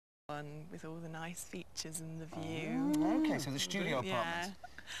one with all the nice features and the view. Okay, so the studio apartment.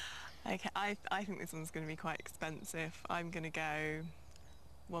 Okay, I think this one's going to be quite expensive. I'm going to go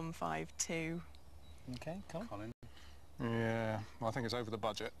 152. Okay, Colin? Yeah, well, I think it's over the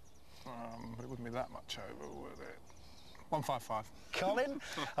budget, but it wouldn't be that much over, would it? 155. Colin,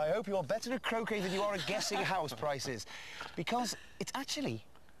 I hope you're better at croquet than you are at guessing house prices, because it's actually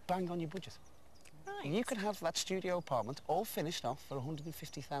bang on your budget. Right. You can have that studio apartment all finished off for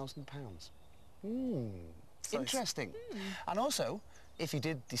 £150,000. Interesting. And also, if you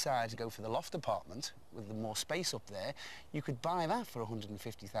did decide to go for the loft apartment with the more space up there, you could buy that for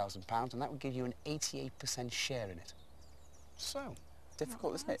 £150,000, and that would give you an 88% share in it. So,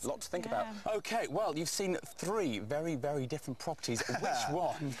 difficult, isn't it? A lot to think about. OK, well, you've seen 3 very, very different properties. Which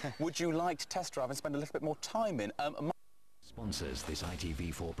one would you like to test drive and spend a little bit more time in? Sponsors this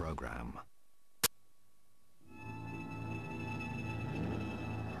ITV4 programme.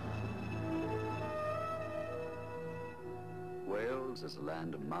 Wales is a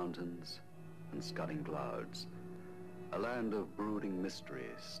land of mountains and scudding clouds, a land of brooding mystery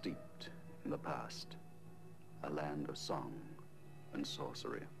steeped in the past, a land of song and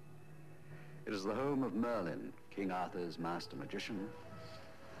sorcery. It is the home of Merlin, King Arthur's master magician,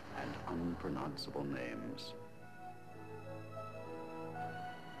 and unpronounceable names.